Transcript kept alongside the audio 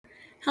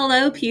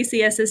Hello,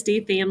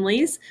 PCSSD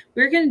families.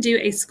 We're going to do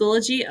a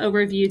Schoology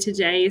overview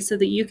today so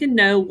that you can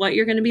know what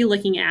you're going to be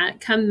looking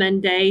at come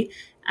Monday,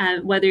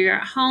 whether you're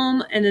at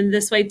home, and then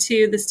this way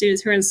too, the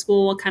students who are in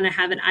school will kind of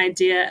have an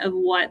idea of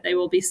what they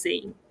will be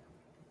seeing.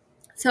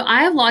 So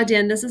I have logged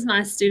in. This is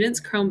my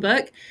student's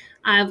Chromebook.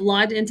 I've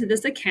logged into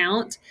this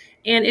account.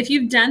 And if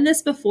you've done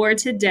this before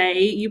today,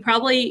 you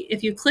probably,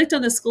 if you clicked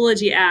on the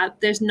Schoology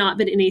app, there's not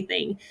been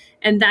anything.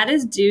 And that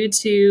is due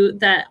to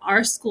that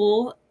our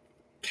school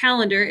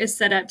calendar is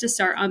set up to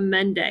start on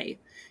Monday.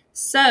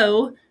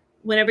 So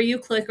whenever you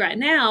click right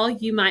now,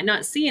 you might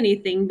not see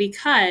anything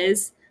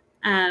because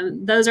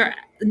those are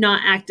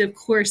not active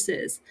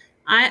courses.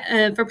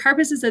 For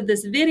purposes of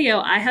this video,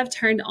 I have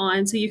turned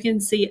on so you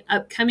can see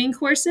upcoming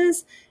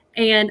courses.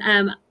 And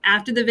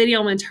after the video,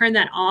 I'm going to turn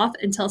that off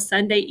until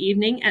Sunday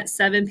evening at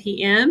 7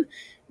 p.m.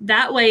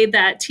 That way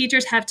that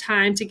teachers have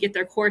time to get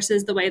their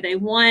courses the way they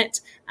want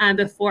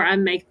before I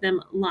make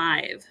them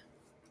live.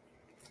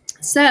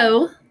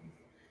 So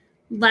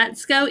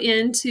let's go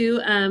into,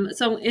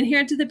 so in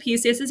here to the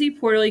PCSSD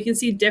portal, you can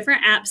see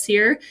different apps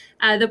here.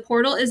 The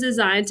portal is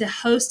designed to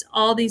host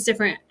all these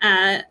different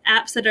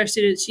apps that our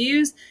students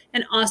use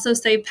and also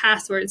save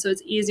passwords so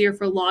it's easier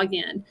for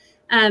login.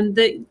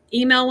 The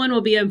email one will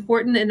be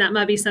important, and that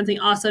might be something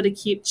also to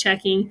keep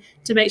checking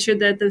to make sure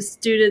that the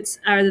students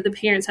or that the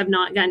parents have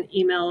not gotten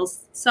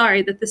emails,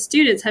 that the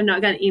students have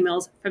not gotten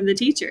emails from the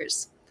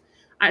teachers.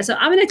 All right, so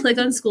I'm going to click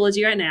on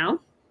Schoology right now.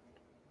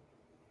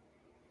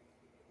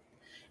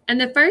 And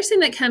the first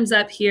thing that comes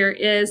up here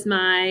is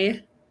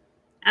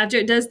after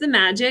it does the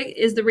magic,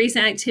 is the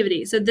recent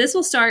activity. So this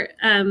will start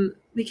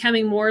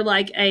becoming more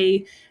like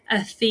a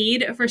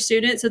feed for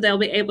students, so they'll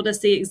be able to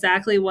see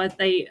exactly what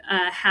they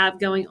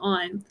have going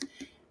on.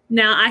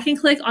 Now, I can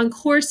click on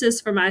courses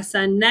for my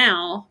son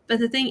now, but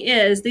the thing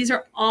is, these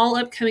are all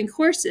upcoming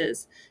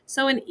courses.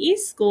 So in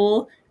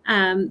eSchool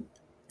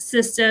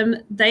system,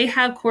 they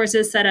have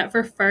courses set up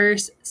for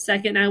first,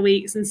 second 9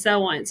 weeks, and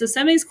so on. So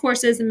some of these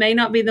courses may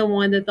not be the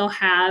one that they'll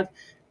have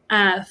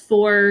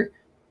for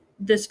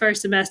this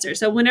first semester.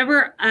 So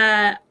whenever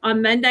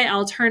on Monday,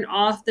 I'll turn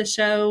off the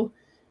show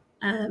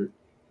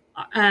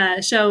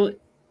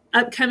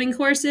upcoming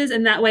courses,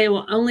 and that way it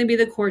will only be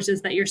the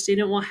courses that your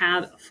student will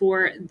have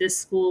for this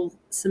school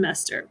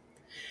semester.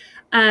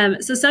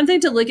 So something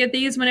to look at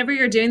these whenever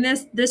you're doing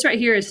this right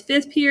here is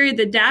fifth period.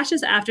 The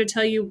dashes after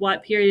tell you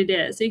what period it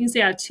is. So you can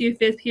see I have 2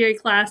 fifth period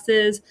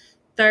classes,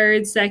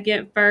 third,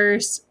 second,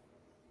 first,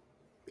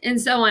 and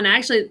so on.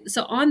 Actually,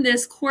 so on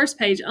this course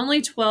page,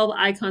 only 12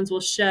 icons will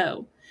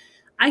show.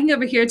 I can go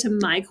over here to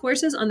my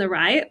courses on the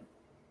right,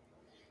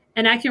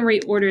 and I can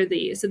reorder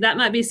these. So that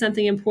might be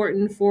something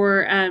important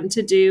for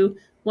to do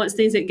once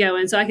things get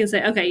going. So I can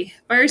say, okay,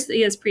 first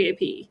is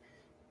pre-AP.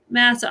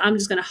 Math, so I'm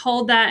just going to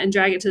hold that and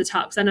drag it to the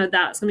top because I know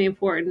that's going to be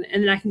important.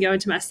 And then I can go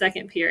into my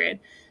second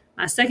period.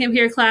 My second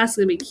period class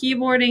is going to be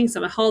keyboarding, so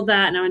I'm going to hold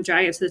that and I'm going to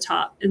drag it to the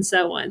top and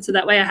so on. So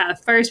that way I have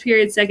first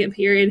period, second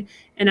period,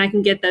 and I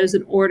can get those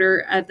in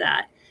order of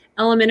that.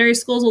 Elementary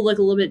schools will look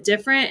a little bit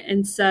different,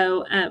 and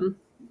so,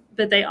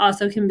 but they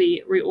also can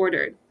be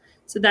reordered.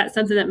 So that's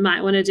something that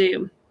might want to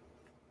do.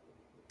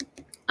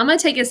 I'm going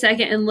to take a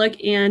second and look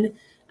in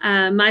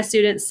my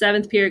student's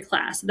 7th period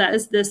class. So that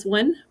is this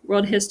one,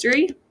 World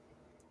History.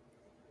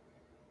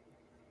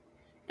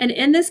 And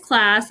in this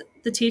class,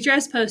 the teacher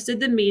has posted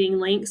the meeting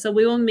link. So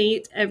we will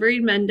meet every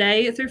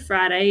Monday through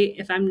Friday,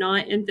 if I'm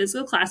not in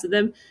physical class with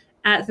them,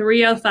 at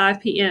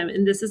 3:05 p.m.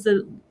 And this is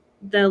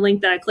the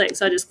link that I click.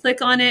 So I just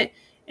click on it.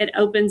 It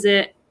opens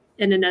it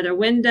in another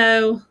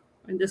window.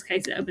 In this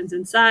case, it opens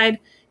inside.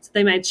 So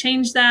they might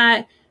change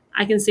that.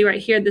 I can see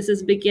right here, this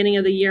is beginning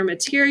of the year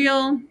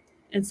material.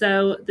 And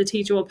so the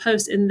teacher will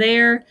post in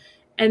there.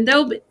 And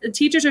the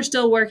teachers are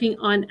still working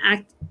on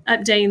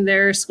updating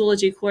their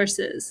Schoology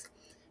courses.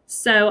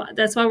 So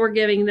that's why we're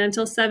giving them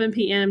till 7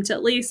 p.m. to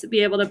at least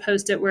be able to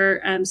post it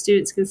where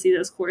students can see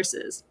those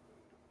courses.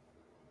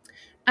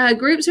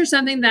 Groups are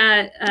something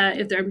that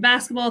if they're in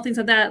basketball, things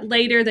like that,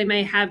 later they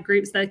may have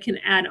groups that can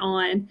add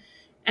on.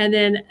 And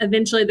then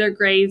eventually their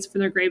grades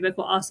from their gradebook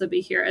will also be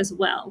here as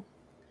well.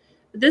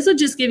 This will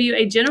just give you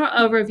a general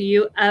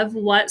overview of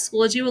what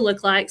Schoology will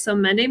look like. So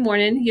Monday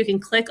morning, you can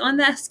click on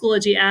the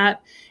Schoology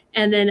app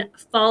and then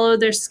follow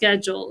their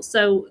schedule.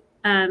 So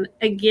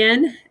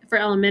again, for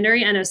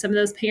elementary, I know some of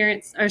those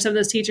parents or some of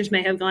those teachers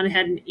may have gone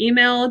ahead and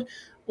emailed,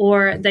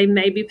 or they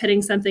may be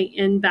putting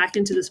something back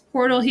into this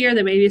portal here.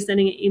 They may be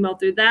sending an email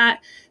through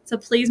that. So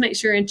please make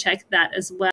sure and check that as well.